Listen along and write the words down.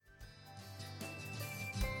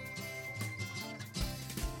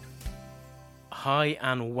Hi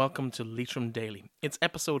and welcome to Leitrim Daily. It's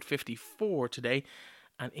episode 54 today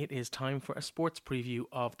and it is time for a sports preview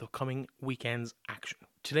of the coming weekend's action.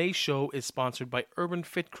 Today's show is sponsored by Urban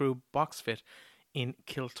Fit Crew Box Fit in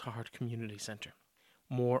Kiltard Community Centre.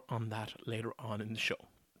 More on that later on in the show.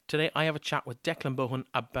 Today I have a chat with Declan Bohan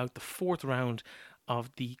about the fourth round of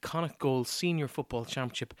the Connacht Gold Senior Football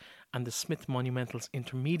Championship and the Smith Monumentals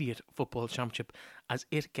Intermediate Football Championship as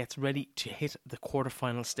it gets ready to hit the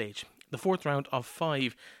quarter-final stage. The fourth round of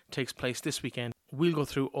 5 takes place this weekend. We'll go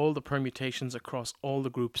through all the permutations across all the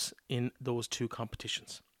groups in those two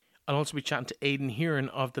competitions. I'll also be chatting to Aidan Heron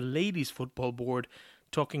of the Ladies Football Board,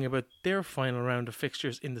 talking about their final round of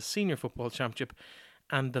fixtures in the Senior Football Championship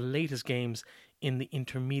and the latest games in the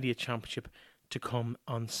Intermediate Championship to come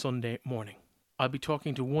on Sunday morning. I'll be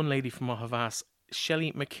talking to one lady from Havas,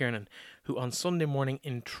 Shelley McKiernan, who on Sunday morning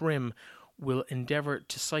in Trim will endeavour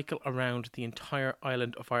to cycle around the entire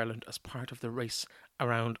island of Ireland as part of the Race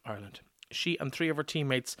Around Ireland. She and 3 of her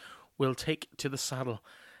teammates will take to the saddle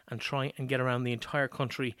and try and get around the entire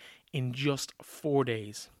country in just 4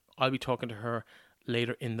 days. I'll be talking to her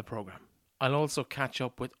later in the programme. I'll also catch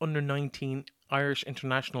up with under-19 Irish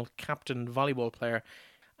international captain volleyball player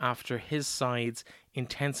after his side's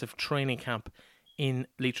intensive training camp in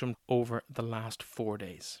Leitrim over the last 4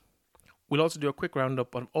 days. We'll also do a quick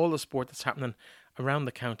roundup of all the sport that's happening around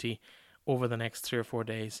the county over the next 3 or 4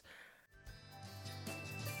 days.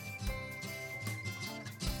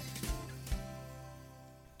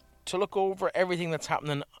 To look over everything that's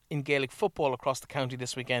happening in Gaelic football across the county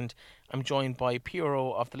this weekend, I'm joined by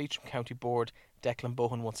PRO of the Leitrim County Board, Declan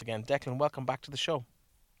Bohan, once again. Declan, welcome back to the show.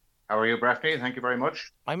 How are you, Breffney? Thank you very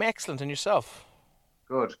much. I'm excellent, and yourself?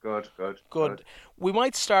 Good. We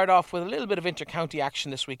might start off with a little bit of inter-county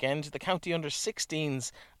action this weekend. The county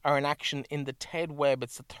under-16s are in action in the Ted Webb.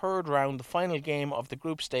 It's the third round, the final game of the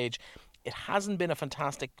group stage. It hasn't been a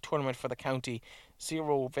fantastic tournament for the county.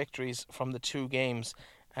 0 victories from the 2 games.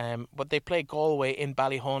 But they play Galway in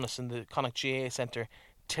Ballyhonus in the Connacht GAA Centre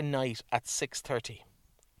tonight at 6:30.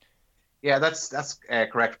 Yeah, that's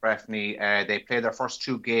correct, Breffney. They played their first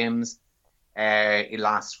 2 games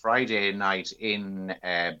last Friday night in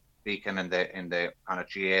Beacon in the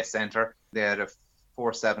Connacht GAA Centre. They had a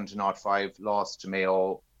 4-7 to 0-5 loss to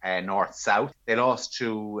Mayo North-South. They lost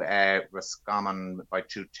to Roscommon by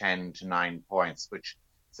 2-10 to 9 points, which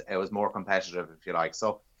it was more competitive, if you like.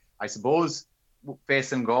 So I suppose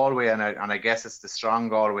facing Galway, and I guess it's the strong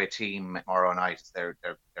Galway team tomorrow night. They're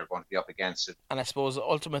going to be up against it. And I suppose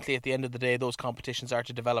ultimately at the end of the day, those competitions are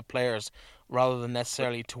to develop players rather than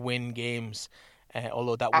necessarily to win games,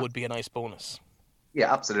 although that would be a nice bonus.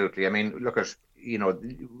 Yeah, absolutely. I mean, look at,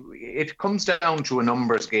 it comes down to a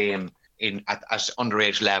numbers game at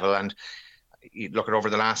underage level, and you look at over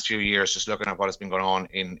the last few years, just looking at what has been going on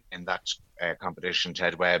in that competition,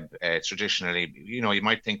 Ted Webb, traditionally, you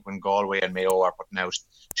might think when Galway and Mayo are putting out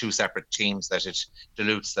 2 separate teams that it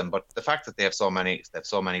dilutes them, but the fact that they have so many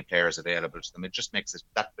players available to them, it just makes it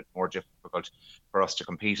that bit more difficult for us to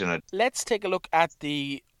compete in it. Let's take a look at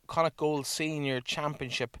the Connacht Gold Senior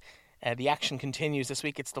Championship. The action continues this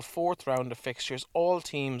week. It's the 4th round of fixtures, all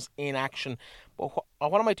teams in action. But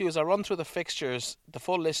what I might do is I'll run through the fixtures, the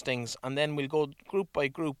full listings, and then we'll go group by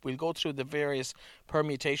group. We'll go through the various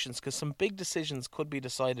permutations because some big decisions could be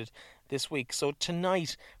decided this week. So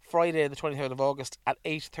tonight, Friday the 23rd of August at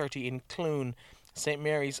 8:30 in Clune, St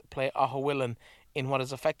Mary's play Ahowillan in what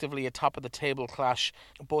is effectively a top-of-the-table clash.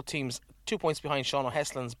 Both teams 2 points behind Sean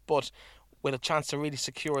O'Heslins, but with a chance to really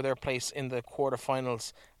secure their place in the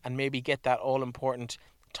quarterfinals and maybe get that all-important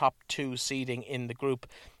top 2 seeding in the group.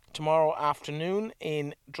 Tomorrow afternoon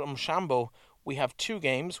in Drumshambo, we have 2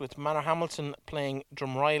 games with Manorhamilton playing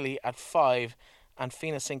Drumreilly at 5 and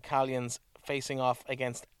Fina St Callians facing off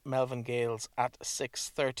against Melvin Gales at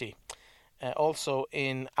 6:30. Also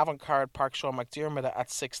in Avantcard Park Shaw McDermott at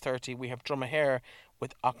 6:30, we have Drumahare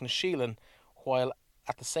with Auchnasheelan, while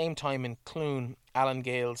at the same time in Clune, Alan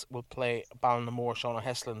Gales will play Ballinamore Sean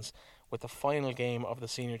O'Heslins, with the final game of the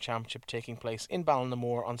Senior Championship taking place in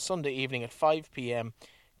Ballinamore on Sunday evening at 5 p.m,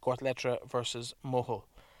 Gortletra versus Mohill.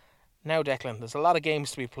 Now, Declan, there's a lot of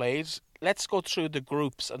games to be played. Let's go through the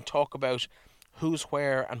groups and talk about who's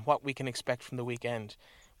where and what we can expect from the weekend.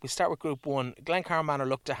 We start with Group 1. Glencarn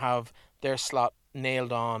look to have their slot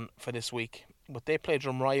nailed on for this week, but they play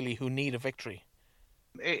Drumreilly, who need a victory.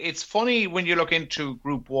 It's funny when you look into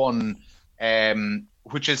Group 1,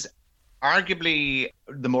 which is arguably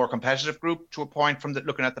the more competitive group to a point from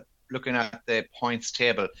looking at the points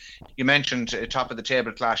table. You mentioned top of the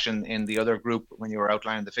table clash in the other group when you were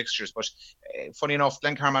outlining the fixtures, but funny enough,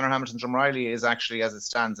 Glencarn Manor Hamilton Drumreilly is actually, as it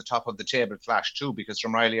stands, the top of the table clash too, because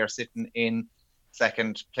Drumreilly are sitting in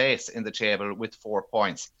second place in the table with 4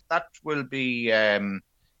 points. That will be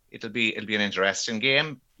it'll be an interesting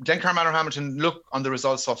game. Glencairn Manor Hamilton look on the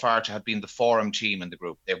results so far to have been the Forum team in the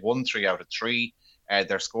group. They've won 3 out of 3.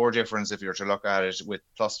 Their score difference, if you're to look at it, with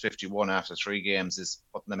plus 51 after 3 games, is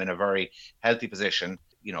putting them in a very healthy position.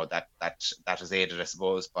 You know, that is aided, I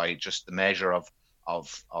suppose, by just the measure of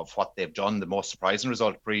what they've done. The most surprising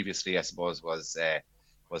result previously, I suppose, was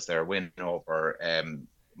their win over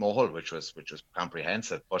Mohill, which was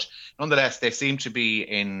comprehensive. But nonetheless, they seem to be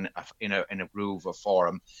in a groove of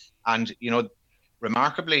form. And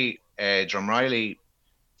remarkably, Drumreilly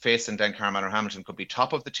facing Glencairn Manor Hamilton could be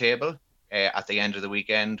top of the table at the end of the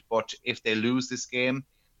weekend. But if they lose this game,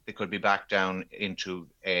 they could be back down into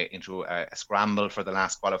a scramble for the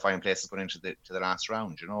last qualifying places, going into the last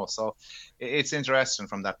round. So it's interesting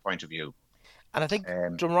from that point of view. And I think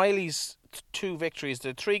Drumreilly's 2 victories,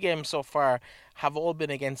 the 3 games so far, have all been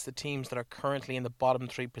against the teams that are currently in the bottom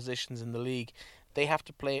 3 positions in the league. They have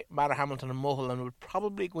to play Manor Hamilton and Mohill, and will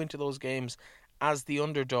probably go into those games as the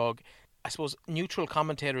underdog. I suppose neutral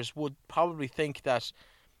commentators would probably think that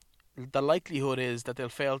the likelihood is that they'll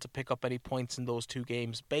fail to pick up any points in those 2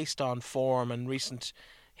 games based on form and recent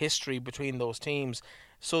history between those teams.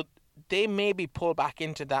 So they maybe pull back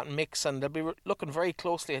into that mix, and they'll be looking very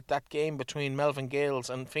closely at that game between Melvin Gales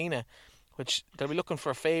and Fina, which they'll be looking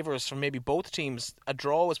for favours from maybe both teams. A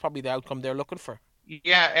draw is probably the outcome they're looking for.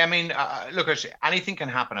 Yeah, I mean, look, anything can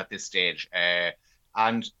happen at this stage.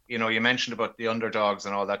 And, you mentioned about the underdogs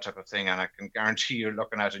and all that type of thing, and I can guarantee you're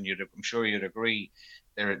looking at it, and I'm sure you'd agree,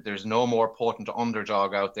 there's no more potent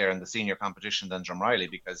underdog out there in the senior competition than Drumreilly,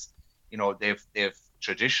 because, they've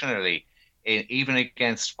traditionally, even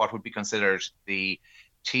against what would be considered the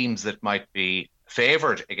teams that might be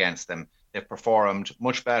favoured against them, they've performed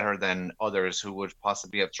much better than others who would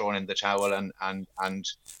possibly have thrown in the towel and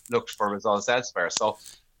looked for results elsewhere. So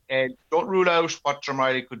don't rule out what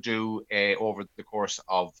Drumreilly could do over the course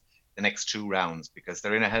of the next 2 rounds, because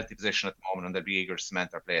they're in a healthy position at the moment and they'll be eager to cement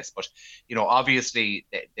their place. But obviously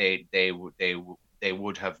they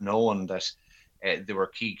would have known that there were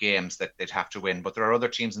key games that they'd have to win, but there are other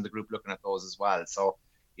teams in the group looking at those as well. So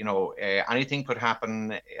anything could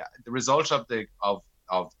happen. The result of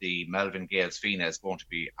the Melvin Gales Fina is going to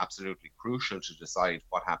be absolutely crucial to decide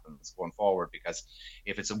what happens going forward, because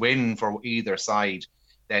if it's a win for either side,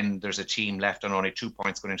 then there's a team left on only 2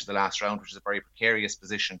 points going into the last round, which is a very precarious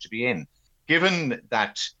position to be in. Given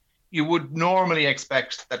that you would normally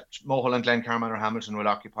expect that Mohill and Glencairn Manor Hamilton will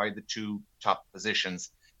occupy the 2 top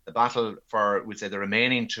positions, the battle for, we'll say, the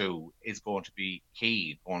remaining 2 is going to be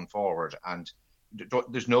key going forward. And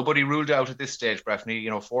there's nobody ruled out at this stage,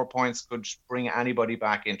 Breffney. 4 points could bring anybody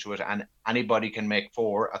back into it, and anybody can make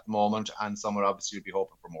 4 at the moment, and someone obviously would be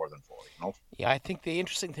hoping for more than 4. Yeah, I think the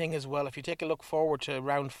interesting thing as well, if you take a look forward to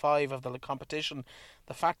round 5 of the competition,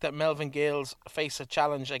 the fact that Melvin Gales face a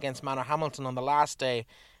challenge against Manor Hamilton on the last day,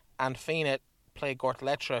 and Fina play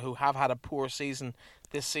Gortlettra, who have had a poor season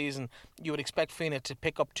this season, you would expect Fina to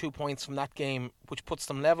pick up 2 points from that game, which puts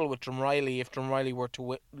them level with Drumreilly if Drumreilly were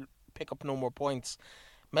to pick up no more points.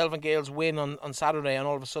 Melvin Gales win on Saturday, and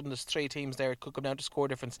all of a sudden there's 3 teams there. It could come down to score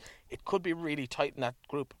difference. It could be really tight in that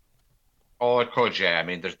group. Oh, it could, yeah. I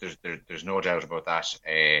mean, there's no doubt about that.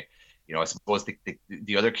 I suppose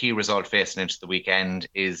the other key result facing into the weekend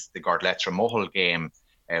is the Gortlettra Mohill game,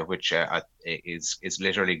 which is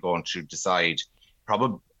literally going to decide,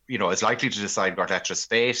 probably, is likely to decide Gortletra's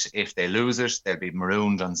fate. If they lose it, they'll be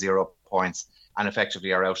marooned on 0 points and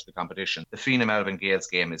effectively are out of the competition. The Fina Melvin Gales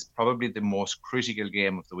game is probably the most critical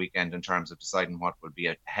game of the weekend in terms of deciding what will be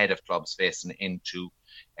ahead of clubs facing into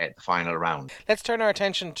the final round. Let's turn our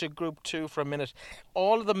attention to Group 2 for a minute.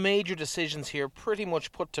 All of the major decisions here pretty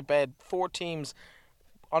much put to bed. 4 teams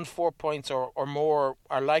on 4 points or more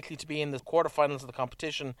are likely to be in the quarterfinals of the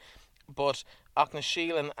competition, but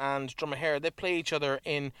Aughnasheelin and Dromahare, they play each other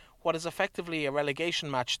in what is effectively a relegation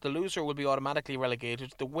match. The loser will be automatically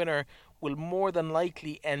relegated. The winner will more than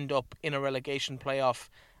likely end up in a relegation playoff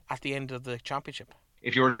at the end of the championship.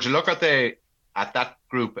 If you were to look at that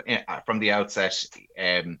group from the outset,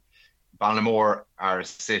 Ballinamore are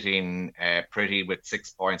sitting pretty with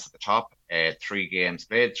 6 points at the top. 3 games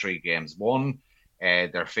played, 3 games won.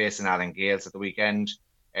 They're facing Allen Gales at the weekend,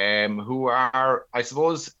 who are, I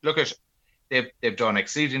suppose, they've done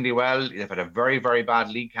exceedingly well. They've had a very, very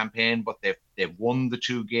bad league campaign, but they've won the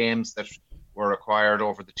 2 games that were acquired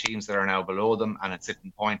over the teams that are now below them, and it's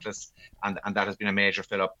sitting pointless, and that has been a major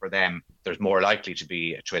fill-up for them. There's more likely to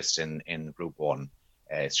be a twist in Group 1.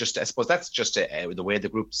 It's just, I suppose that's just the way the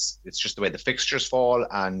groups, it's just the way the fixtures fall,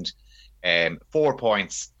 and 4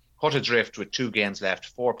 points cut adrift with 2 games left,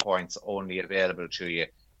 4 points only available to you,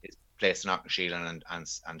 is placing Knocknasheelan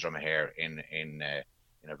and Dromahair in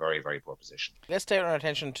a very, very poor position. Let's turn our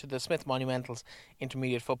attention to the Smith Monumentals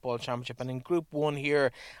Intermediate Football Championship. And in Group 1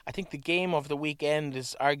 here, I think the game of the weekend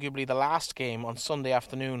is arguably the last game on Sunday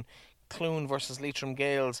afternoon, Clune versus Leitrim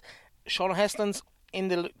Gales. Sean O'Heslin's, in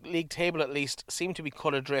the league table at least, seem to be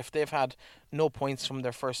cut adrift. They've had no points from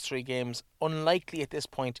their first 3 games. Unlikely at this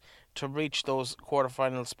point to reach those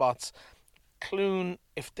quarter-final spots. Clune,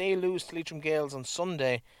 if they lose to Leitrim Gales on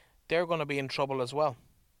Sunday, they're going to be in trouble as well.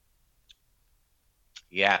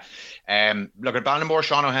 Yeah. Look at Ballinamore,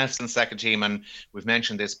 Sean O'Heslin's second team, and we've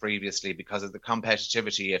mentioned this previously because of the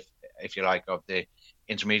competitivity, if you like, of the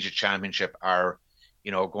intermediate championship are,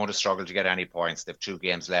 going to struggle to get any points. They've 2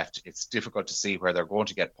 games left. It's difficult to see where they're going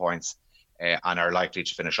to get points and are likely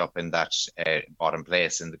to finish up in that bottom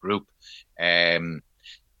place in the group.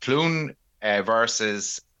 Clune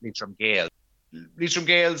versus Leitrim Gales. Leitrim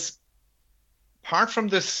Gales, apart from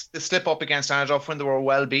the slip up against Anaduff when they were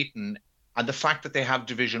well beaten, and the fact that they have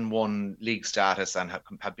Division 1 league status and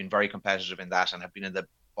have been very competitive in that and have been in the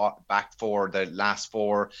back 4, the last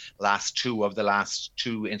 2 of the last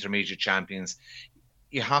 2 intermediate champions,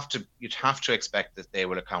 you'd have to expect that they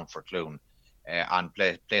will account for Clune and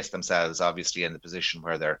place themselves obviously in the position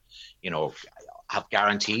where they're, have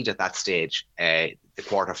guaranteed at that stage the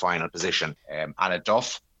quarter-final position.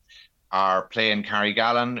 Anaduff are playing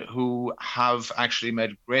Carrigallen, who have actually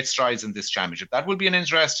made great strides in this championship. That will be an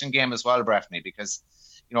interesting game as well, Breffney, because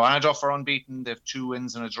Anaduff are unbeaten. They have 2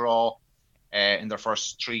 wins and a draw in their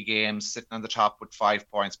first 3 games, sitting on the top with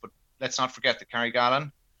 5 points. But let's not forget that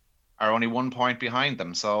Carrigallen are only 1 point behind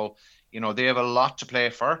them. So, they have a lot to play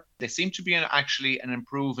for. They seem to be actually an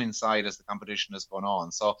improving side as the competition has gone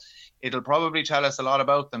on. So it'll probably tell us a lot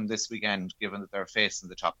about them this weekend, given that they're facing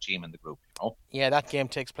the top team in the group. Yeah, that game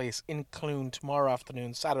takes place in Clune tomorrow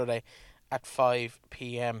afternoon, Saturday at 5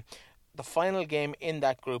 p.m. The final game in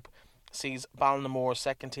that group sees Ballinamore's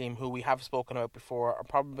second team, who we have spoken about before, are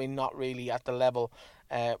probably not really at the level.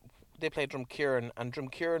 They play Drumkieran, and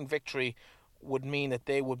Drumkieran victory would mean that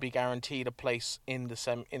they would be guaranteed a place in the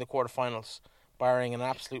quarterfinals, barring an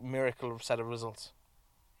absolute miracle set of results.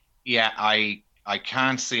 Yeah, I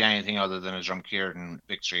can't see anything other than a Drumkieran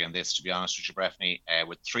victory in this, to be honest with you, Breffney.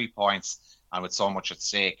 With 3 points and with so much at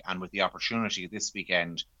stake, and with the opportunity this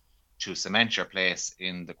weekend to cement your place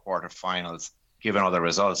in the quarterfinals, given other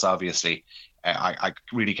results, obviously, I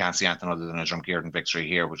really can't see anything other than a Drumkieran victory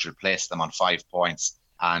here, which will place them on 5 points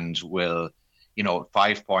and will,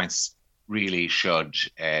 5 points really should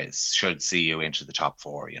see you into the top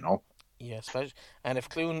 4, Yes, and if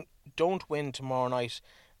Clune don't win tomorrow night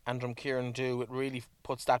and Drumkieran do, it really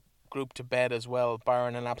puts that group to bed as well,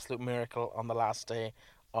 barring an absolute miracle on the last day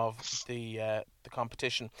of the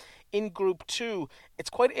competition. In Group 2, it's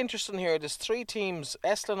quite interesting here. There's 3 teams: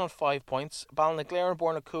 Estlin on 5 points, Ballinaglare and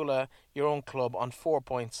Bornacoola, your own club, on 4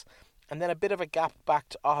 points, and then a bit of a gap back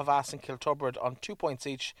to Ahavas and Kiltubberd on 2 points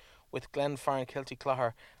each, with Glenfarne and Kilty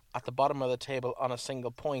Clogher at the bottom of the table on a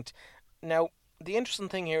single point. Now, the interesting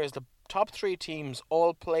thing here is the top 3 teams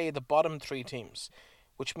all play the bottom 3 teams,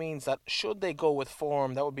 which means that should they go with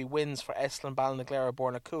form, that would be wins for Estlin, Ballinaglare or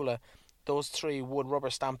Bornacoola. Those 3 would rubber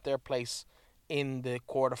stamp their place in the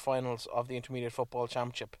quarterfinals of the Intermediate Football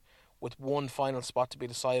Championship, with one final spot to be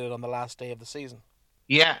decided on the last day of the season.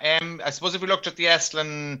 Yeah, I suppose if we looked at the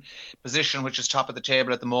Estlin position, which is top of the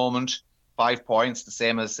table at the moment, 5 points, the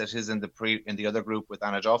same as it is in the other group with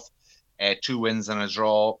Anaduff, 2 wins and a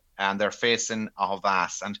draw, and they're facing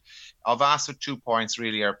Ahavas. And Ahavas with 2 points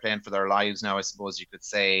really are playing for their lives now, I suppose you could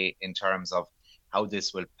say, in terms of how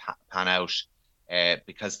this will pan out,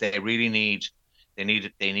 because they really need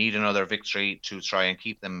another victory to try and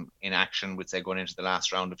keep them in action, with say going into the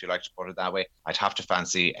last round, if you like to put it that way. I'd have to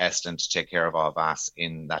fancy Estlin to take care of Ahavas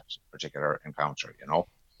in that particular encounter,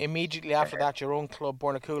 Immediately after that, your own club,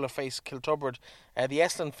 Bornacoola, face Kiltubberd. The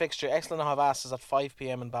Estlin fixture, Estlin Ahavas, is at 5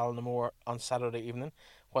 p.m. in Ballinamore on Saturday evening,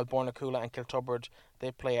 while Bornacoola and Kiltubberd,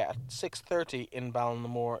 they play at 6:30 in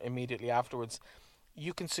Ballinamore immediately afterwards.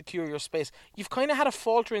 You can secure your space. You've kind of had a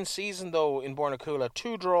faltering season, though, in Bornacoola.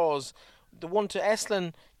 2 draws. The one to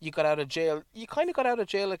Estlin, you got out of jail. You kind of got out of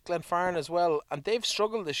jail at Glenfarne as well, and they've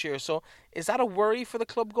struggled this year. So is that a worry for the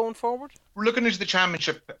club going forward? We're looking into the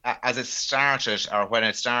championship as it started, or when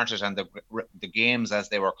it started, and the games as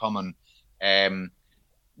they were coming,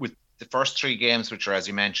 with the first 3 games, which are, as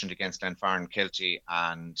you mentioned, against Glenfarne, Kilty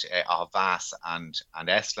and Ahavas and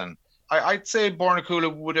Estlin. I'd say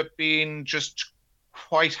Bornacoola would have been just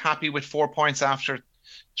quite happy with 4 points after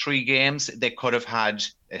 3 games. They could have had,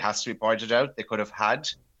 it has to be pointed out, they could have had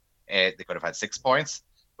 6 points,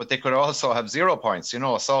 but they could also have 0 points,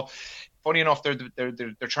 So funny enough, they're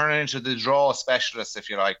turning into the draw specialists, if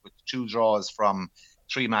you like, with 2 draws from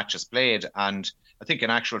 3 matches played. And I think in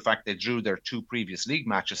actual fact, they drew their 2 previous league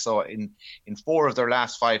matches. So in 4 of their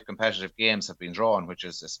last 5 competitive games have been drawn, which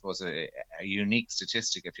is, I suppose, a unique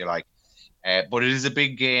statistic, if you like. But it is a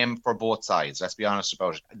big game for both sides, let's be honest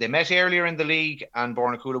about it. They met earlier in the league and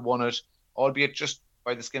Bornacoola won it, albeit just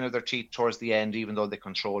by the skin of their teeth towards the end, even though they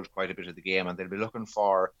controlled quite a bit of the game. And they'll be looking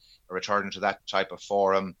for a return to that type of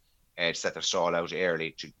forum to set their stall out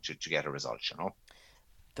early to get a result,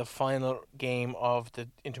 The final game of the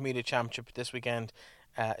Intermediate Championship this weekend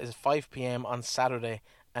is 5 p.m. on Saturday,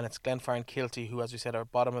 and it's Glenfarne Kilty, who, as we said, are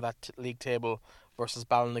bottom of that league table, versus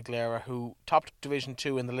Ballinaglara, who topped Division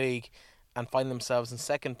 2 in the league and find themselves in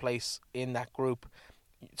second place in that group.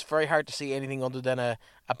 It's very hard to see anything other than a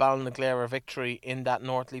Ballinaglara victory in that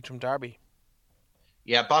North Leitrim derby.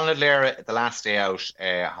 Yeah, Ballinaglara, the last day out,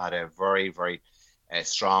 had a very, very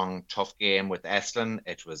strong, tough game with Estlin.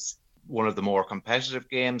 It was one of the more competitive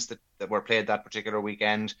games that were played that particular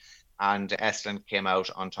weekend, and Estlin came out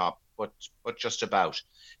on top, but just about.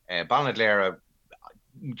 Ballinaglara,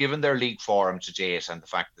 given their league form to date and the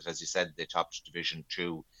fact that, as you said, they topped Division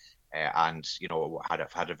 2, and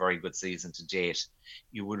had a very good season to date,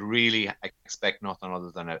 you would really expect nothing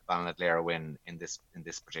other than a Ballinaglara win in this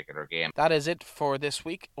particular game. That is it for this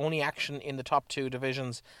week. Only action in the top 2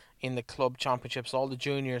 divisions in the club championships. All the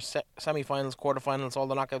junior semi-finals, quarter-finals, all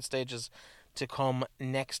the knockout stages to come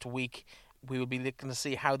next week. We will be looking to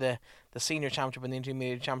see how the senior championship and the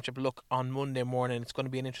intermediate championship look on Monday morning. It's going to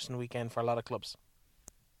be an interesting weekend for a lot of clubs.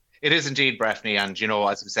 It is indeed, Breffney, and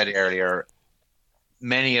as we said earlier,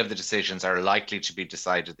 many of the decisions are likely to be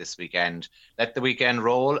decided this weekend. Let the weekend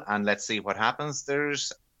roll and let's see what happens.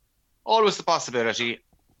 There's always the possibility,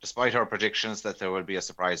 despite our predictions, that there will be a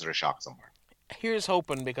surprise or a shock somewhere. Here's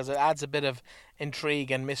hoping, because it adds a bit of intrigue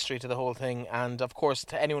and mystery to the whole thing. And of course,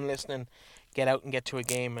 to anyone listening, get out and get to a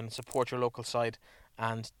game and support your local side.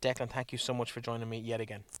 And Declan, thank you so much for joining me yet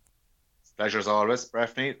again. Pleasure as always,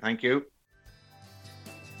 Breffney. Thank you.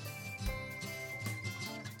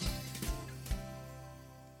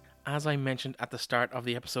 As I mentioned at the start of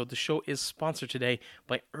the episode, the show is sponsored today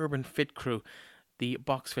by Urban Fit Crew, the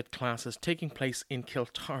box fit classes taking place in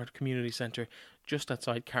Kiltard Community Centre, just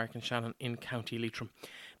outside Carrick-on-Shannon in County Leitrim.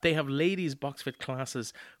 They have ladies' box fit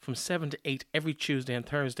classes from 7 to 8 every Tuesday and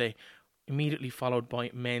Thursday, immediately followed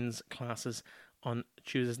by men's classes on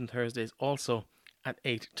Tuesdays and Thursdays, also at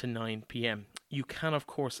 8 to 9 p.m. You can, of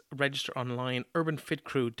course, register online,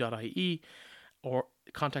 urbanfitcrew.ie, or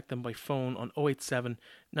contact them by phone on 087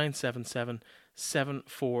 977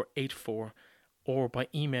 7484 or by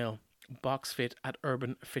email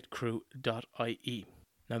boxfit@urbanfitcrew.ie.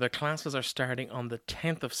 Now, their classes are starting on the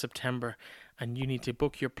 10th of September, and you need to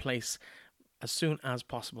book your place as soon as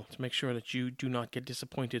possible to make sure that you do not get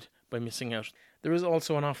disappointed by missing out. There is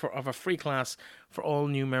also an offer of a free class for all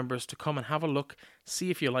new members to come and have a look, see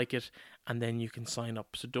if you like it, and then you can sign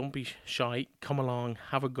up. So don't be shy, come along,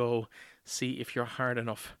 have a go, see if you're hard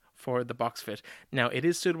enough for the box fit. Now, it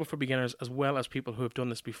is suitable for beginners as well as people who have done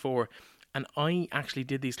this before, and I actually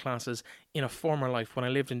did these classes in a former life when I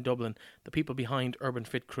lived in Dublin. The people behind Urban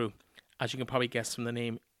Fit Crew, as you can probably guess from the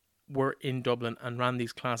name, were in Dublin and ran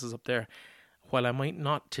these classes up there. While I might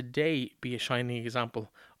not today be a shining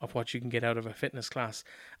example of what you can get out of a fitness class,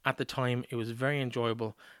 at the time it was very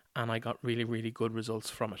enjoyable and I got really, really good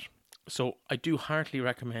results from it. So I do heartily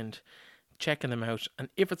recommend checking them out, and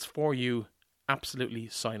if it's for you, absolutely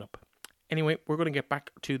sign up. Anyway, we're going to get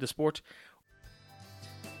back to the sport.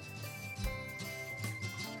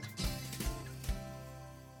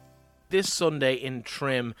 This Sunday in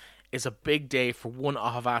Trim is a big day for one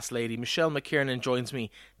Ahavas lady. Michelle McKiernan joins me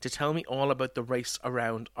to tell me all about the race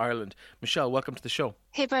around Ireland. Michelle, welcome to the show.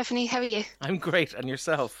 Hey Breffney, how are you? I'm great, and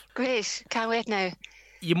yourself? Great, can't wait now.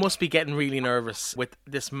 You must be getting really nervous with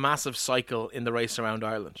this massive cycle in the race around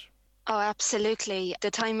Ireland. Oh, absolutely. The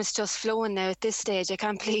time is just flowing now at this stage. I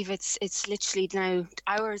can't believe it's literally now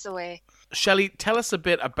hours away. Shelley, tell us a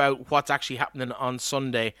bit about what's actually happening on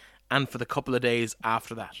Sunday and for the couple of days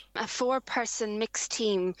after that. A 4-person mixed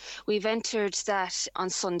team. We've entered that on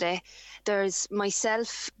Sunday. There's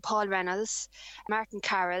myself, Paul Reynolds, Martin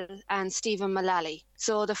Carroll and Stephen Mullally.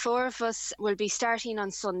 So the 4 of us will be starting on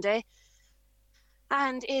Sunday.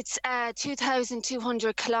 And it's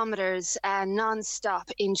 2,200 kilometres non-stop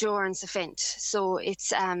endurance event. So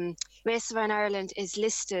it's Race Around Ireland is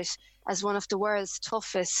listed as one of the world's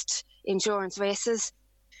toughest endurance races.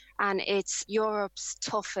 And it's Europe's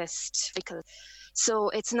toughest vehicle. So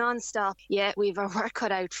it's non-stop. Yeah, we've our work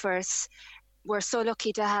cut out for us. We're so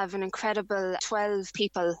lucky to have an incredible 12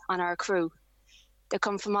 people on our crew. They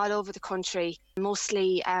come from all over the country,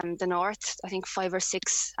 mostly the north. I think 5 or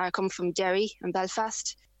 6 are come from Derry and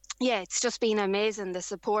Belfast. Yeah, it's just been amazing, the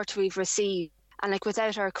support we've received. And like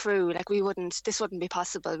without our crew, like this wouldn't be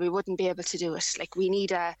possible. We wouldn't be able to do it. Like we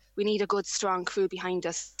need a good, strong crew behind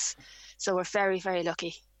us. So we're very, very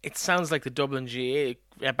lucky. It sounds like the Dublin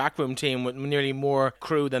GAA backroom team with nearly more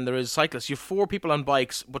crew than there is cyclists. You have 4 people on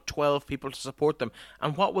bikes, but 12 people to support them.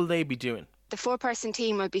 And what will they be doing? The 4-person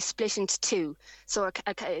team will be split into 2. So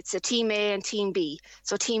it's a Team A and Team B.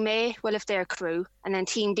 So Team A will have their crew, and then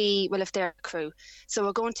Team B will have their crew. So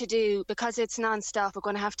we're going to do, because it's non-stop, we're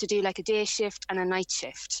going to have to do like a day shift and a night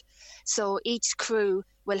shift. So each crew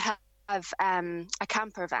will have a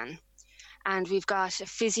camper van. And we've got a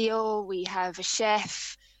physio, we have a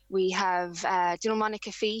chef, we have, do you know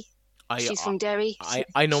Monica Fee? She's from Derry.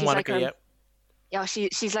 I know Monica, yeah. Yeah,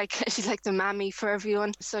 she's like the mammy for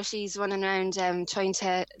everyone. So she's running around trying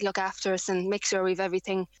to look after us and make sure we've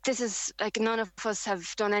everything. This is like, none of us have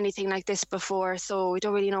done anything like this before, so we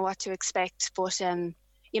don't really know what to expect. But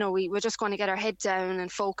we're just going to get our head down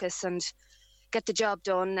and focus and get the job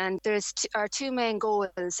done. And there's our 2 main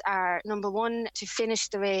goals are, number 1, to finish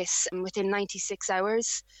the race within 96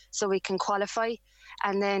 hours so we can qualify.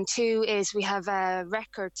 And then 2 is we have a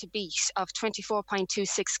record to beat of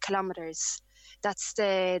 24.26 kilometres. That's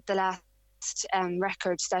the last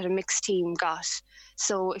records that a mixed team got.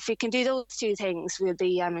 So if we can do those 2 things, we'll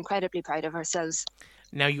be incredibly proud of ourselves.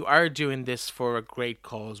 Now, you are doing this for a great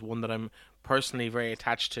cause, one that I'm personally very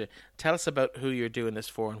attached to. Tell us about who you're doing this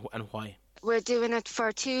for and why. We're doing it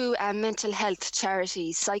for 2 mental health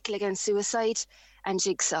charities, Cycle Against Suicide and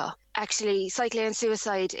Jigsaw. Actually, Cycle Against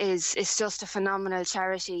Suicide is just a phenomenal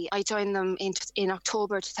charity. I joined them in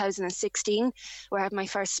October 2016, where I had my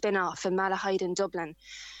first spin-off in Malahide in Dublin.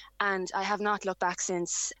 And I have not looked back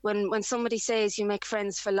since. When somebody says you make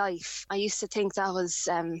friends for life, I used to think that was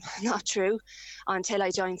not true until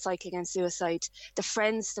I joined Cycle Against Suicide. The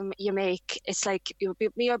friends that you make, it's like you're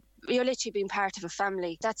literally being part of a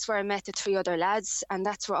family. That's where I met the 3 other lads, and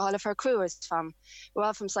that's where all of our crew is from. We're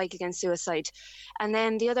all from Cycle Against Suicide. And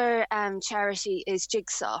then the other charity is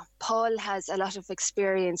Jigsaw. Paul has a lot of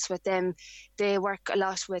experience with them. They work a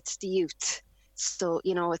lot with the youth. So,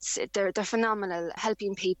 they're phenomenal,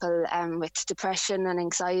 helping people with depression and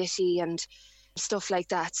anxiety and stuff like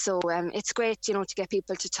that. So it's great, to get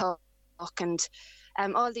people to talk. And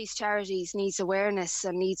all these charities needs awareness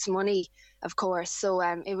and needs money, of course. So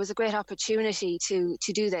it was a great opportunity to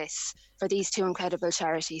do this for these 2 incredible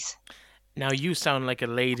charities. Now, you sound like a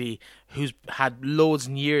lady who's had loads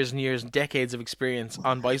and years, decades of experience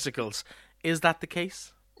on bicycles. Is that the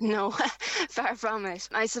case? No, far from it.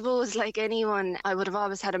 I suppose, like anyone, I would have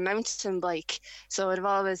always had a mountain bike. So I would have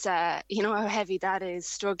always, how heavy that is,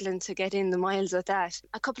 struggling to get in the miles with that.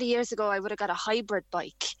 A couple of years ago, I would have got a hybrid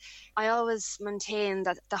bike. I always maintain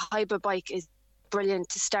that the hybrid bike is brilliant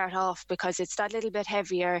to start off because it's that little bit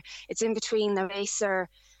heavier. It's in between the racer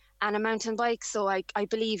and a mountain bike, so I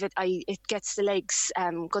believe it gets the legs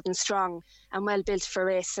good and strong and well built for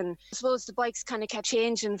racing. I suppose the bikes kind of kept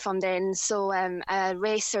changing from then, so a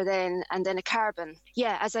racer then and then a carbon.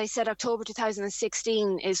 Yeah, as I said, October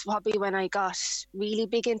 2016 is probably when I got really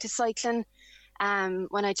big into cycling.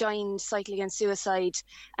 When I joined Cycle Against Suicide,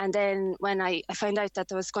 and then when I found out that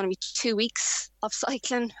there was going to be 2 weeks of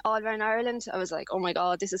cycling all around Ireland, I was like, oh my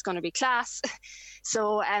God, this is going to be class.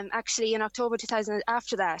 So actually in October 2000,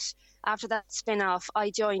 after that spin-off, I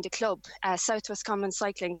joined a club, South West Common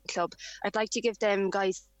Cycling Club. I'd like to give them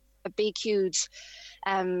guys a big, huge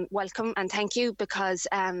welcome and thank you, because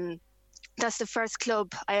that's the first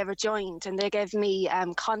club I ever joined, and they gave me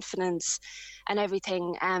confidence and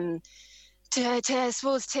everything. To I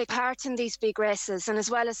suppose, take part in these big races. And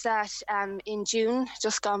as well as that, in June,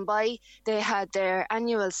 just gone by, they had their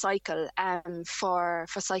annual cycle for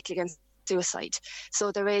Cycle Against Suicide.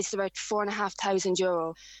 So they raised about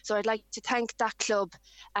 €4,500. So I'd like to thank that club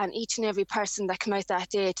and each and every person that came out that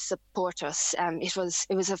day to support us. It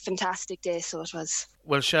was a fantastic day, so it was.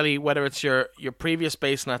 Well, Shelley, whether it's your previous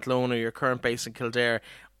base in Athlone or your current base in Kildare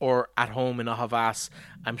or at home in Ahavas,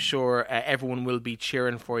 I'm sure everyone will be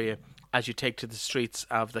cheering for you as you take to the streets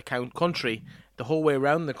of the country, the whole way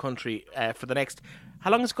around the country for the next...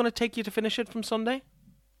 How long is it going to take you to finish it from Sunday?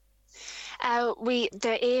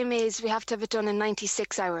 The aim is we have to have it done in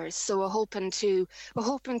 96 hours. So we're hoping to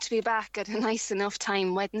be back at a nice enough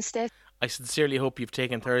time Wednesday. I sincerely hope you've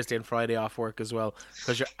taken Thursday and Friday off work as well,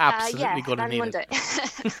 because you're absolutely going to need Monday.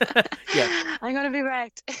 it. Yeah, I'm going to be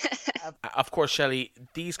wrecked. Of course, Shelley,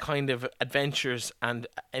 these kind of adventures and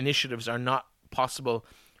initiatives are not possible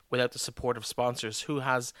without the support of sponsors. Who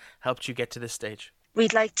has helped you get to this stage?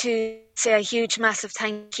 We'd like to say a huge, massive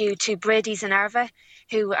thank you to Brady's in Arva,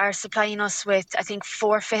 who are supplying us with, I think,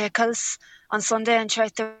 4 vehicles on Sunday and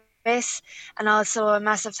throughout the race. And also a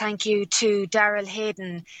massive thank you to Daryl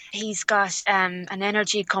Hayden. He's got an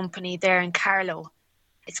energy company there in Carlow.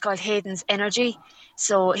 It's called Hayden's Energy.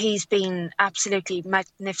 So he's been absolutely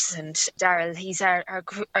magnificent, Daryl. He's our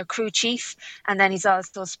crew chief, and then he's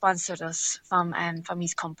also sponsored us from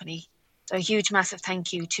his company. So a huge, massive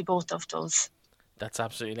thank you to both of those. That's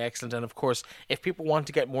absolutely excellent. And of course, if people want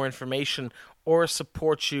to get more information or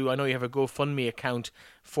support you, I know you have a GoFundMe account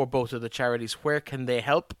for both of the charities. Where can they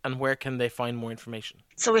help and where can they find more information?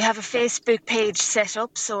 So we have a Facebook page set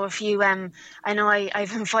up. So if you, I know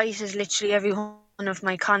I've invited literally everyone of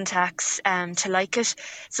my contacts to like it.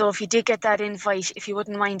 So if you did get that invite, if you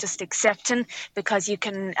wouldn't mind just accepting, because you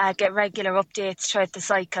can get regular updates throughout the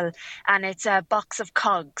cycle. And it's a Box of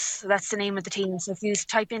Cogs. So that's the name of the team. So if you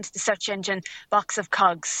type into the search engine Box of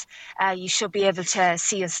Cogs, you should be able to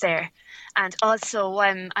see us there. And also,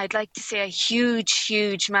 I'd like to say a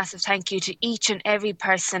huge, massive thank you to each and every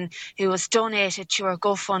person who has donated to our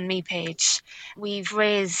GoFundMe page. We've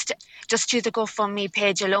raised, just through the GoFundMe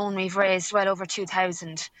page alone, we've raised well over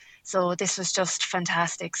 2,000. So this was just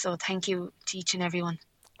fantastic. So thank you to each and everyone.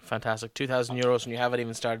 Fantastic. €2,000 and you haven't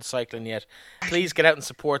even started cycling yet. Please get out and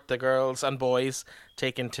support the girls and boys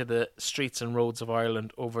taken to the streets and roads of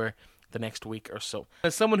Ireland over the next week or so.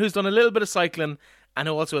 As someone who's done a little bit of cycling and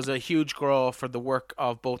who also has a huge grow for the work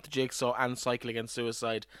of both the Jigsaw and Cycle Against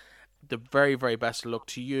Suicide, the very, very best of luck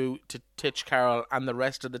to you, to Titch Carroll and the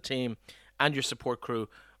rest of the team and your support crew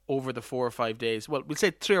over the 4 or 5 days. Well, we'll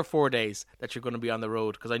say 3 or 4 days that you're going to be on the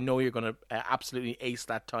road, because I know you're going to absolutely ace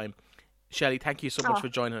that time. Shelley, thank you so much for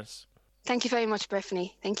joining us. Thank you very much,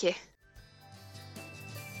 Bethany. Thank you.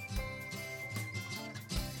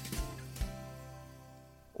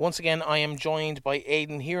 Once again, I am joined by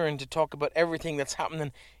Aidan Heron to talk about everything that's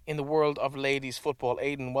happening in the world of ladies football.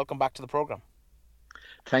 Aidan, welcome back to the programme.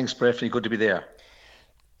 Thanks, Breffney. Good to be there.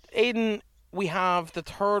 Aidan, we have the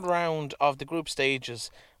third round of the group stages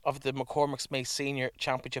of the McCormick's Mace Senior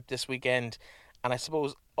Championship this weekend, and I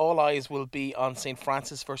suppose all eyes will be on St.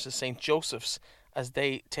 Francis versus St. Joseph's as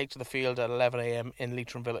they take to the field at 11 a.m. in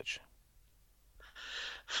Leitrim Village.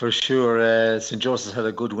 For sure, St. Joseph's had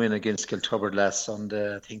a good win against Kiltubbard last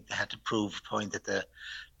Sunday. I think they had to prove a point that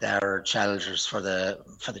they're challengers for the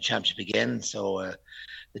championship again. So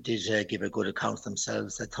they did give a good account of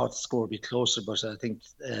themselves. I thought the score would be closer, but I think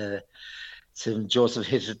St. Joseph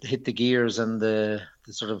hit the gears and they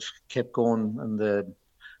sort of kept going and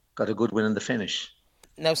got a good win in the finish.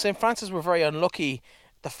 Now, St. Francis were very unlucky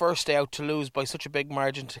the first day out to lose by such a big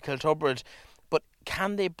margin to Kiltubbard. But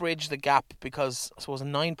can they bridge the gap? Because I suppose a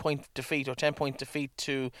 9-point defeat or 10-point defeat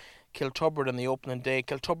to Kiltubbard on the opening day.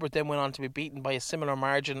 Kiltubbard then went on to be beaten by a similar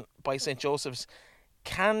margin by St. Joseph's.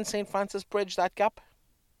 Can St. Francis bridge that gap?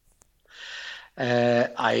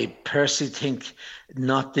 I personally think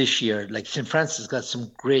not this year. Like, St. Francis has got some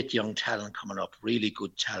great young talent coming up, really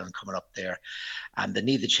good talent coming up there. And they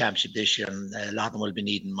need the championship this year. And a lot of them will be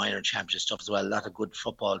needing minor championship stuff as well. A lot of good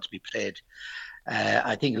football to be played.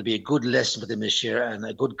 I think it'll be a good lesson for them this year and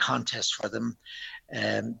a good contest for them.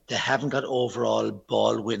 They haven't got overall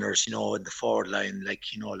ball winners, in the forward line, like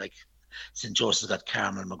St. Joseph's got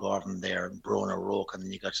Carmel McGovern there and Brona Roke, and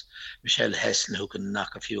then you got Michelle Heston who can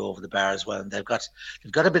knock a few over the bar as well. And they've got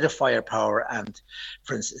a bit of firepower, and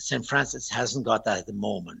for instance, St. Francis hasn't got that at the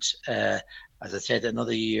moment. As I said,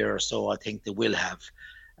 another year or so, I think they will have.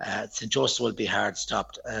 St. Joseph's will be hard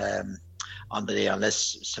stopped on the day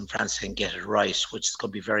unless St. Francis can get it right, which is going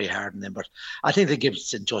to be very hard on them. But I think they give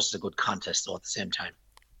St. Joseph's a good contest though at the same time.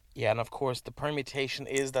 Yeah, and of course the permutation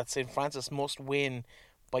is that St. Francis must win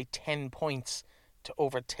by 10 points to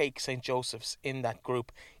overtake St. Joseph's in that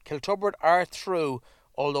group. Kiltubbard are through,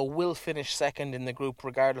 although will finish second in the group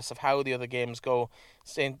regardless of how the other games go.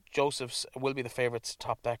 St. Joseph's will be the favourites to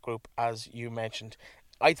top that group, as you mentioned.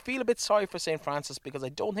 I feel a bit sorry for St. Francis because I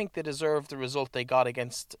don't think they deserve the result they got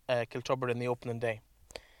against Kiltubbard in the opening day.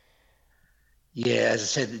 Yeah, as I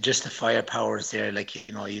said, just the firepower is there.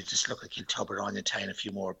 You just look at Kiltubbard on, you tie in a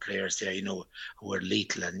few more players there, who are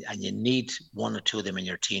lethal, and you need one or two of them in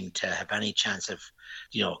your team to have any chance of,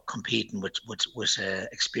 competing with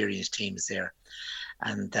experienced teams there.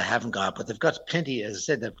 And they haven't got, but they've got plenty, as I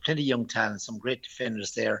said, they've plenty of young talent, some great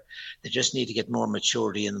defenders there. They just need to get more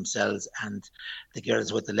maturity in themselves. And the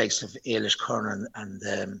girls with the likes of Ailish Kernan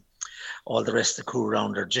and all the rest of the crew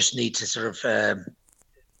around her just need to sort of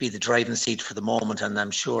be the driving seat for the moment. And I'm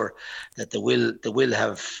sure that they will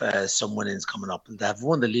have some winnings coming up. They have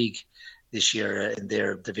won the league this year in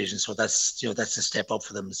their division. So that's a step up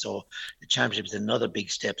for them. So the championship is another big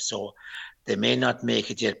step. So they may not make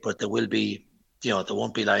it yet, but they will be. They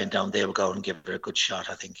won't be lying down. They will go out and give it a good shot,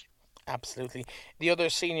 I think. Absolutely. The other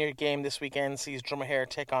senior game this weekend sees Dromahair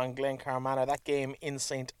take on Glencarmanagh. That game in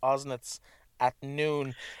St. Osnitz at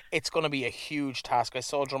noon. It's going to be a huge task. I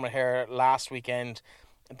saw Dromahair last weekend.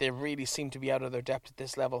 They really seem to be out of their depth at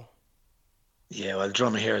this level. Yeah, well,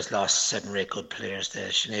 Dromahair has lost 7 or 8 good players. The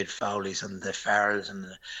Sinead Fowleys and the Farrells and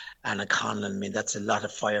the Anna Conlon. I mean, that's a lot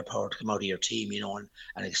of firepower to come out of your team,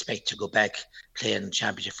 and expect to go back playing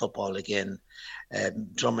championship football again.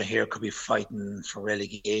 Dromahair could be fighting for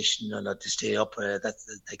relegation, not to stay up.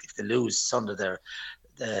 That's like if they lose Sunday, their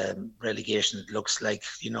relegation, it looks like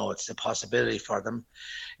it's a possibility for them.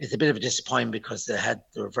 It's a bit of a disappointment because they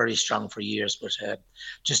were very strong for years, but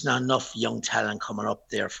just not enough young talent coming up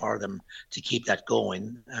there for them to keep that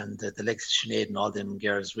going. And the likes of Sinead and all them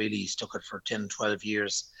girls really stuck it for 10, 12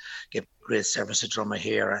 years, gave great service to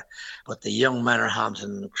Dromahair. But the young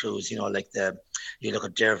Manorhampton crews, you look at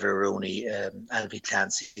Derval Rooney, Alvy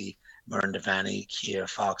Clancy, Myrna Devaney, Kiera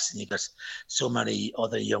Fox, and you got so many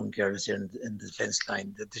other young girls in the defence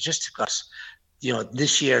line. They just got,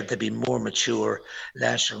 this year they'd be more mature.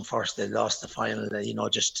 Last year, first they lost the final.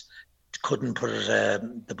 Just couldn't put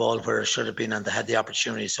the ball where it should have been, and they had the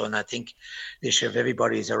opportunity. So, and I think this year, if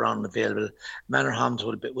everybody's around available,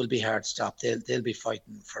 Manorhampton will be hard to stop. They'll be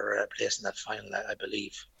fighting for a place in that final, I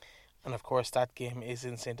believe. And of course, that game is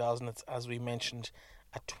in St. Osnitz, as we mentioned,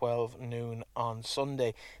 at 12 noon on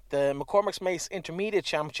Sunday. The McCormick's Mace Intermediate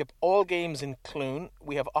Championship, all games in Clune.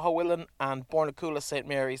 We have Ahawillan and Bornacoola St.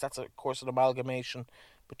 Mary's. That's, of course, an amalgamation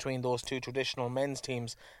between those two traditional men's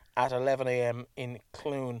teams at 11 a.m. in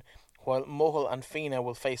Clune, while Mohill and Fina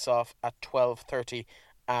will face off at 12:30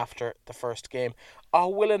 after the first game.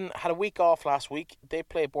 Ahawillan had a week off last week. They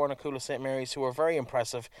played Bornacoola St. Mary's, who were very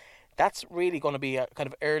impressive. That's really going to be a kind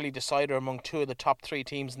of early decider among two of the top 3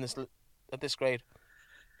 teams in this grade.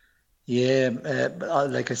 Yeah,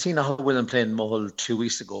 like I seen Ahawillan playing Mohill 2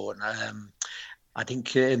 weeks ago, and I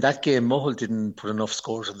think in that game Mohill didn't put enough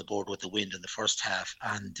scores on the board with the wind in the first half,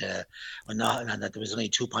 and that there was only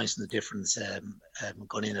 2 points in the difference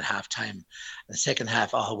going in at half time. In the second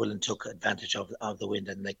half, Ahawillan took advantage of the wind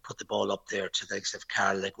and put the ball up there to the likes of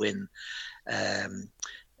Carl Gwynn,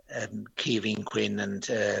 Keeving Quinn and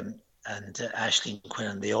Aisling Quinn,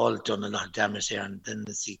 and they all done a lot of damage there. And then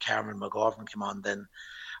to see Karen McGovern come on then,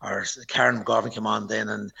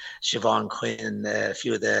 and Siobhan Quinn,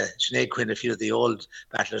 Sinead Quinn, a few of the old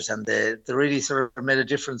battlers, and they really sort of made a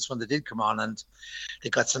difference when they did come on, and they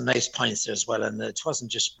got some nice points there as well. And it wasn't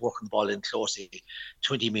just working the ball in closely,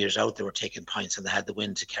 20 metres out they were taking points, and they had the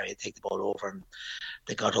wind to take the ball over, and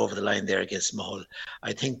they got over the line there against Mohill.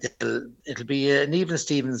 I think that it'll be an even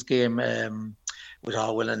Stevens game with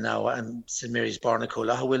Ahawillan now and St. Mary's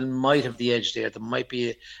Bornacoola. Ahawillan might have the edge there. There might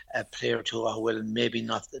be a player or two Ahawillan maybe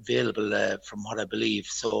not available from what I believe.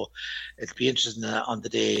 So it'll be interesting on the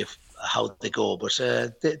day how they go. But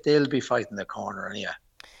they'll be fighting their corner anyhow.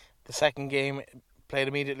 The second game played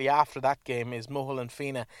immediately after that game is Mohill and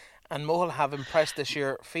Fina. And Mohill have impressed this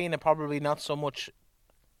year. Fina probably not so much.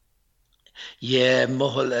 Yeah,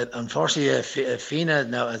 Mohill, unfortunately, Fina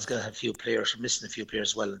now has got a few players, missing a few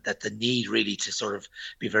players as well, that they need really to sort of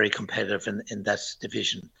be very competitive in that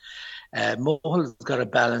division. Mohill's got a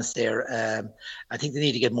balance there. I think they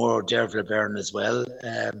need to get more Derval Byrne as well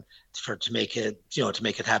to make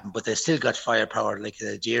it happen. But they still got firepower like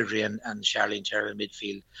Deirdre and Charlene Terrell in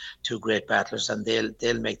midfield, 2 great battlers, and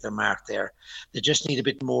they'll make their mark there. They just need a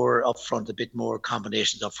bit more up front, a bit more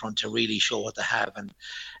combinations up front to really show what they have. And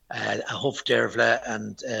I hope Dervla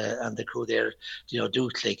and the crew there, do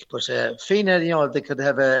click. But Fina, they could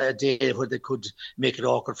have a day where they could make it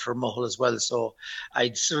awkward for Mohill as well. So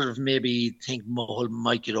I'd sort of maybe think Mohill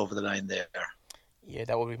might get over the line there. Yeah,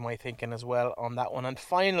 that would be my thinking as well on that one. And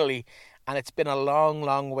finally, and it's been a long,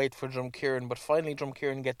 long wait for Drumkieran, but finally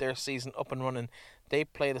Drumkieran get their season up and running. They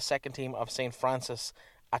play the second team of St. Francis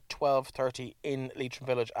at 12:30 in Leitrim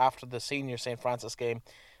Village after the senior St. Francis game.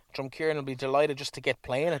 Drumkieran will be delighted just to get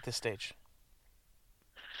playing at this stage.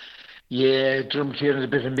 Yeah, Drumkieran is a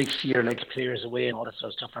bit of a mixed year, like players away and all that sort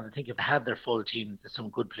of stuff. And I think if they had their full team, there's some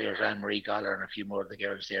good players, Anne-Marie Goller and a few more of the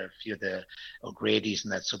girls there, a few of the O'Grady's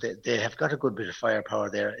and that. So they have got a good bit of firepower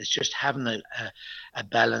there. It's just having a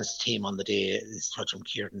balanced team on the day is what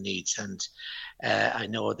Drumkieran needs. And I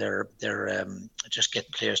know they're just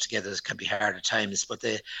getting players together. This can be hard at times, but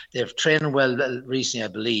they've trained well recently, I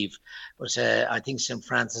believe. But I think St.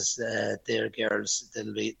 Francis, their girls,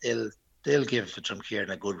 they'll give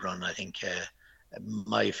Drumkieran a good run. I think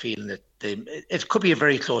my feeling that it could be a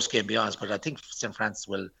very close game, to be honest, but I think St. Francis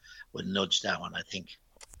will nudge that one, I think.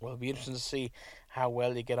 Well, it'll be interesting to see how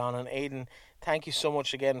well you get on. And Aidan, thank you so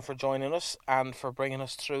much again for joining us and for bringing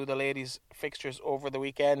us through the ladies' fixtures over the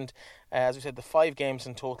weekend. As we said, the 5 games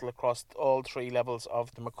in total across all 3 levels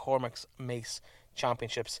of the McCormick's Mace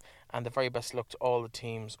Championships. And the very best luck to all the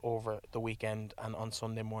teams over the weekend and on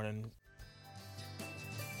Sunday morning.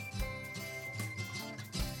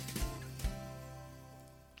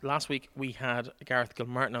 Last week we had Gareth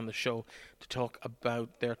Gilmartin on the show to talk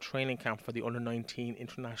about their training camp for the Under-19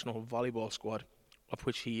 International Volleyball squad, of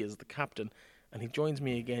which he is the captain, and he joins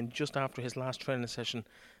me again just after his last training session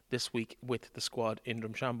this week with the squad in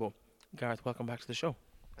Drumshanbo. Gareth, welcome back to the show.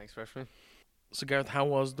 Thanks for having me. So Gareth, how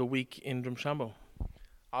was the week in Drumshanbo?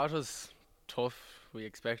 It was tough. We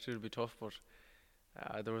expected it to be tough, but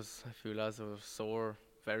there was a few lads that were sore,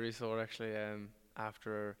 very sore actually,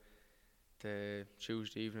 after the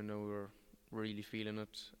Tuesday evening. We were really feeling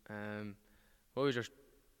it, but we just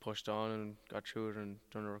pushed on and got through it and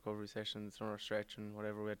done our recovery sessions, done our stretch and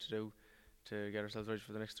whatever we had to do to get ourselves ready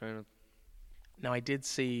for the next training. Now, I did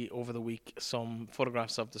see over the week some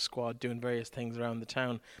photographs of the squad doing various things around the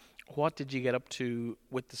town. What did you get up to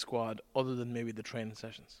with the squad other than maybe the training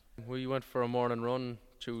sessions? We went for a morning run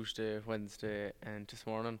Tuesday, Wednesday and this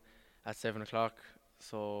morning at 7 o'clock.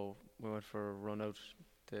 So we went for a run out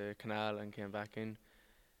the canal and came back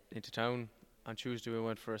into town. On Tuesday we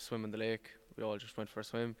went for a swim in the lake. We all just went for a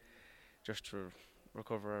swim just to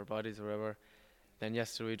recover our bodies or whatever. Then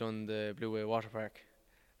yesterday we done the Blue Way Water Park.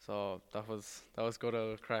 So that was good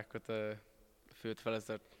old crack with a few of the fellas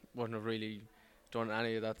that wouldn't have really done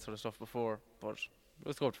any of that sort of stuff before, but it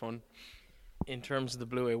was good fun. In terms of the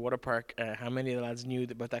Blue Way Water Park, how many of the lads knew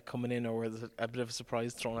about that coming in, or was it a bit of a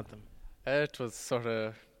surprise thrown at them? It was sort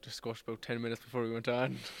of discussed about 10 minutes before we went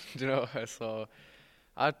on, you know, so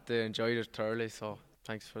they enjoyed it thoroughly, so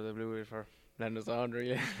thanks for the Blue Way for letting us on,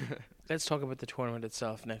 really. Let's talk about the tournament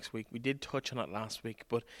itself next week. We did touch on it last week,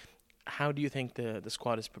 but how do you think the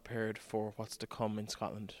squad is prepared for what's to come in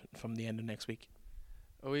Scotland from the end of next week?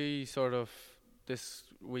 We sort of, this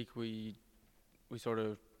week we sort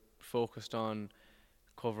of focused on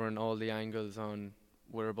covering all the angles on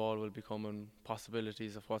where a ball will be coming,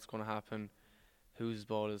 possibilities of what's going to happen, whose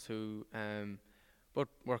ball is who, but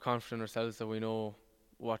we're confident ourselves that we know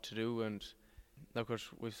what to do, and look,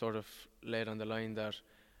 we've sort of laid on the line that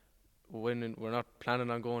winning, we're not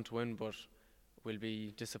planning on going to win, but we'll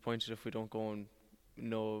be disappointed if we don't go and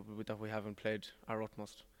know that we haven't played our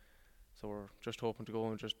utmost. So we're just hoping to go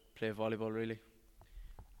and just play volleyball, really.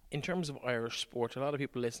 In terms of Irish sport, a lot of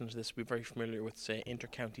people listening to this will be very familiar with, say,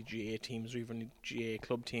 inter-county GAA teams or even GAA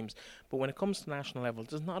club teams. But when it comes to national level,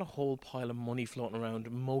 there's not a whole pile of money floating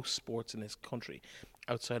around most sports in this country,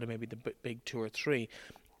 outside of maybe the big 2 or 3.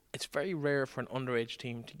 It's very rare for an underage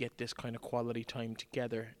team to get this kind of quality time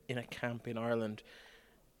together in a camp in Ireland.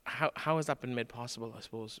 How has that been made possible, I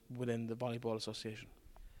suppose, within the Volleyball Association?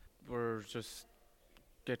 We're just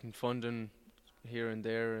getting funding here and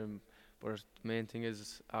there, but the main thing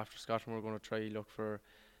is after Scotland we're going to try look for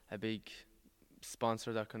a big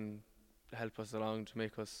sponsor that can help us along to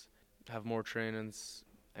make us have more trainings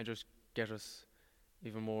and just get us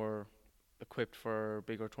even more equipped for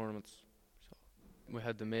bigger tournaments. So we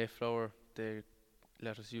had the Mayflower, they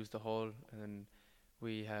let us use the hall, and then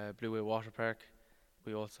we had Blue Way Water Park.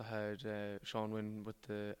 We also had Sean Wynn with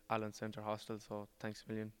the Allen Centre Hostel, so thanks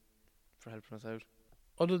a million for helping us out.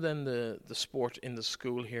 Other than the sport in the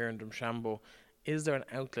school here in Drumshanbo, is there an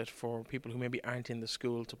outlet for people who maybe aren't in the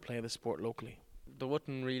school to play the sport locally? There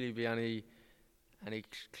wouldn't really be any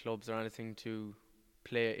clubs or anything to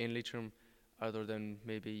play in Leitrim, other than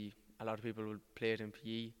maybe a lot of people will play it in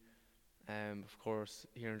PE. Of course,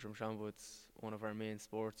 here in Drumshanbo, it's one of our main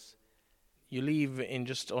sports. You leave in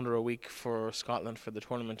just under a week for Scotland for the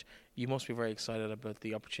tournament. You must be very excited about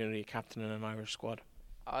the opportunity of captaining an Irish squad.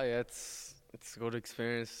 Oh yeah, it's a good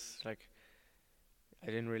experience. Like, I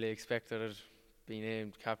didn't really expect that I'd be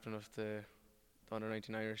named captain of the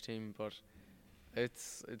under-19 Irish team, but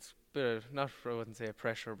it's a bit of, not, I wouldn't say a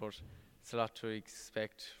pressure, but it's a lot to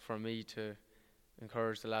expect from me to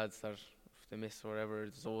encourage the lads that if they miss or whatever,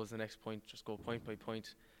 there's always the next point, just go point by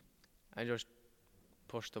point and just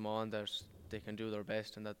push them on that they can do their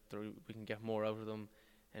best and that we can get more out of them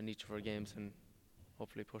in each of our games and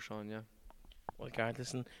hopefully push on, yeah. Well, Gareth,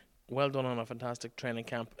 listen, well done on a fantastic training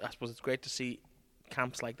camp. I suppose it's great to see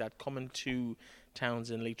camps like that coming to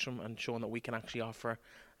towns in Leitrim and showing that we can actually offer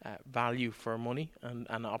value for money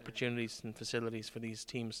and opportunities and facilities for these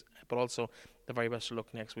teams, but also the very best of luck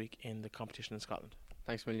next week in the competition in Scotland.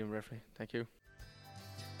 Thanks a million, referee. Thank you.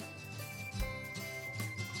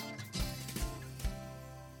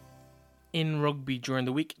 In rugby during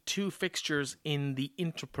the week, 2 fixtures in the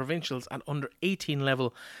interprovincials at under 18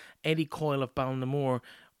 level. Eddie Coyle of Ballinamore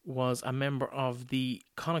was a member of the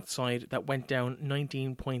Connacht side that went down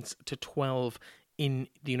 19 points to 12 in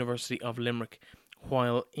the University of Limerick.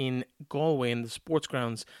 While in Galway in the sports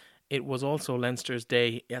grounds, it was also Leinster's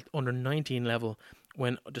day at under 19 level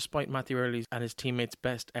when, despite Matthew Early's and his teammates'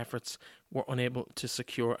 best efforts, were unable to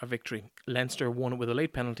secure a victory. Leinster won with a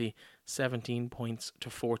late penalty, 17 points to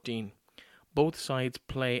 14. Both sides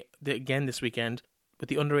play again this weekend, with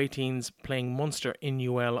the under-18s playing Munster in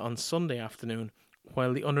UL on Sunday afternoon,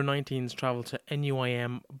 while the under-19s travel to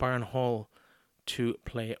NUIM Barn Hall to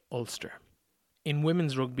play Ulster. In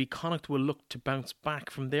women's rugby, Connacht will look to bounce back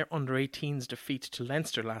from their under-18s defeat to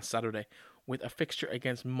Leinster last Saturday, with a fixture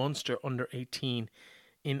against Munster under-18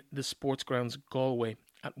 in the Sports Grounds Galway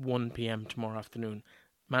at 1 p.m. tomorrow afternoon.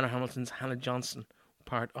 Manorhamilton's Hannah Johnson,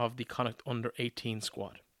 part of the Connacht under-18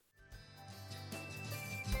 squad.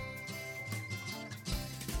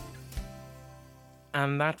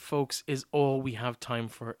 And that, folks, is all we have time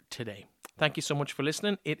for today. Thank you so much for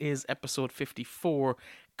listening. It is episode 54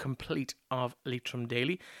 complete of Leitrim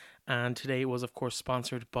Daily. And today was, of course,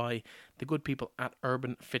 sponsored by the good people at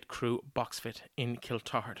Urban Fit Crew Boxfit in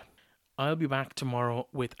Kiltard. I'll be back tomorrow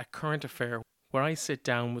with a current affair where I sit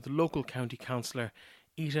down with local county councillor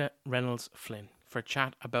Ita Reynolds Flynn for a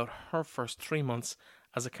chat about her first 3 months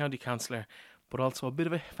as a county councillor, but also a bit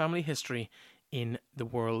of a family history in the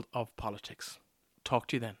world of politics. Talk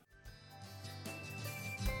to you then.